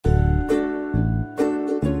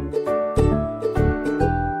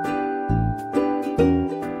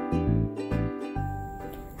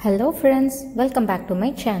Hello friends, welcome back to my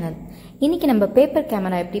channel. இன்னைக்கு நம்ம paper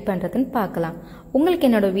camera எப்படி பண்றதுன்னு பார்க்கலாம். உங்களுக்கு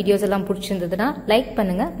என்னோட வீடியோஸ் எல்லாம் பிடிச்சிருந்ததுன்னா லைக்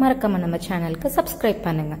பண்ணுங்க, மறக்காம நம்ம சேனலுக்கு சப்ஸ்கிரைப்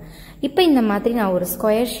பண்ணுங்க. இப்போ இந்த மாதிரி நான் ஒரு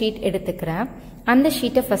ஸ்கொயர் ஷீட் எடுத்துக்கிறேன். அந்த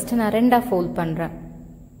ஷீட்டை ஃபர்ஸ்ட் நான் ரெண்டா ஃபோல்ட் பண்றேன்.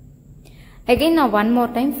 Again நான் one more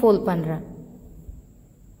time ஃபோல்ட் பண்றேன்.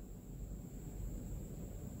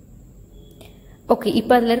 ஓகே,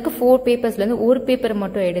 இப்போ அதுல இருக்க 4 பேப்பர்ஸ்ல இருந்து ஒரு பேப்பர்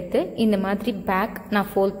மட்டும் எடுத்து இந்த மாதிரி பேக்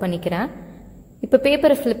நான் ஃபோல்ட் பண்ணிக்கிறேன். இப்போ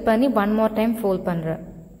பேப்பரை ஃபிளிப் பண்ணி one more time ஃபோல்ட் பண்றேன்.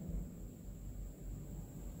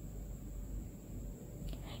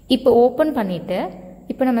 இப்போ ஓபன் பண்ணிட்டு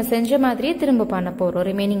இப்போ நம்ம செஞ்ச மாதிரியே திரும்ப பண்ண போறோம்.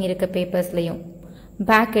 ரிமைனிங் இருக்க பேப்பர்ஸ்லயும்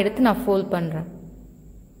பேக் எடுத்து நான் ஃபோல்ட் பண்றேன்.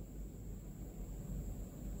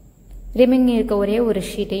 ரிமைனிங் இருக்க ஒரே ஒரு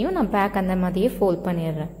ஷீட்டையும் நான் பேக் அந்த மாதிரியே ஃபோல்ட்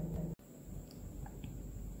பண்ணிடுறேன்.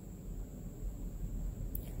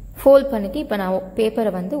 ஃபோல்ட் பண்ணிட்டு இப்போ நான்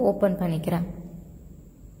பேப்பரை வந்து ஓபன் பண்ணிக்கிறேன்.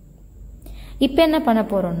 இப்போ என்ன பண்ண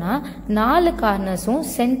போறோம்னா 4 கார்னர்ஸும்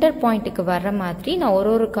சென்டர் பாயிண்ட்டுக்கு வர்ற மாதிரி நான்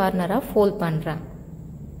ஒரு கார்னரா ஃபோல்ட் பண்றேன்.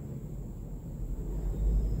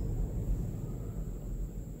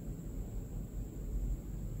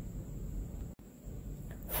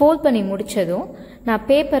 ஃபோல்ட் பண்ணி முடிச்சதும் நான்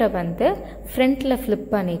பேப்பரை வந்து ஃப்ரண்ட்ல ஃபிளிப்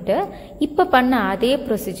பண்ணிட்டு இப்போ பண்ண அதே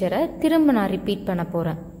ப்ரொசீஜரை திரும்ப நான் ரிப்பீட் பண்ண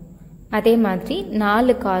போறேன். அதே மாதிரி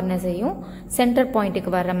 4 கார்னர்ஸையும் சென்டர்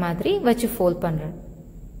பாயிண்ட்டுக்கு வர்ற மாதிரி வச்சு ஃபோல்ட் பண்றேன்.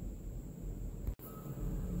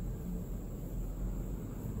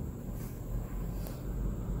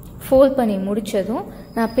 ஃபோல்ட் பண்ணி முடிச்சதும்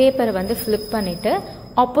நான் பேப்பரை வந்து ஃபிளிப் பண்ணிட்டு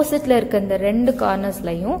ஆப்போசிட்ல இருக்க இந்த 2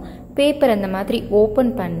 கார்னர்ஸ்லயும் பேப்பர் அந்த மாதிரி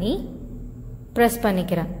ஓபன் பண்ணி பிரஸ்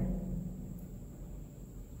பண்ணிக்கிறேன்.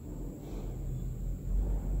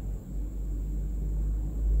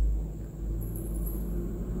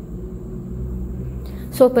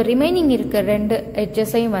 ஸோ இப்போ ரிமைனிங் இருக்க 2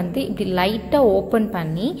 எட்ஜஸையும் வந்து இப்படி லைட்டாக ஓப்பன்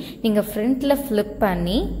பண்ணி நீங்கள் ஃப்ரண்ட்ல ஃபிளிப்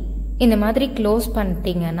பண்ணி இந்த மாதிரி க்ளோஸ்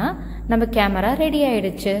பண்ணிட்டீங்கன்னா நம்ம கேமரா ரெடி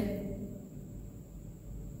ஆயிடுச்சு.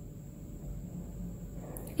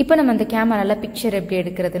 இப்போ நம்ம அந்த கேமரால பிக்சர் எப்படி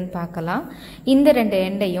எடுக்கிறதுன்னு பார்க்கலாம். இந்த 2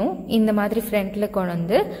 எண்டையும் இந்த மாதிரி ஃப்ரண்ட்ல கொண்டு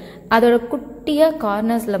வந்து அதோட குட்டியா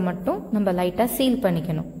கார்னர்ஸ்ல மட்டும் நம்ம லைட்டா சீல்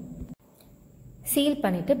பண்ணிக்கணும். சீல்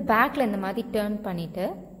பண்ணிட்டு பேக்ல இந்த மாதிரி டர்ன் பண்ணிட்டு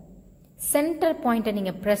சென்டர் பாயிண்ட்டை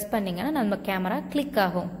நீங்க பிரஸ் பண்ணீங்கன்னா நம்ம கேமரா கிளிக்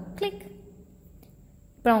ஆகும். கிளிக்.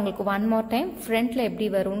 இப்போ உங்களுக்கு one more time ஃப்ரண்ட்ல எப்படி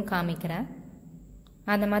வரும்னு காமிக்கிறேன்.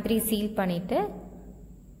 அந்த மாதிரி சீல் பண்ணிட்டு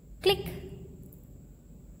கிளிக்.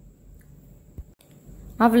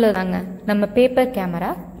 அவ்வளவுதாங்க, நம்ம பேப்பர் கேமரா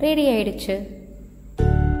ரெடி ஆயிடுச்சு.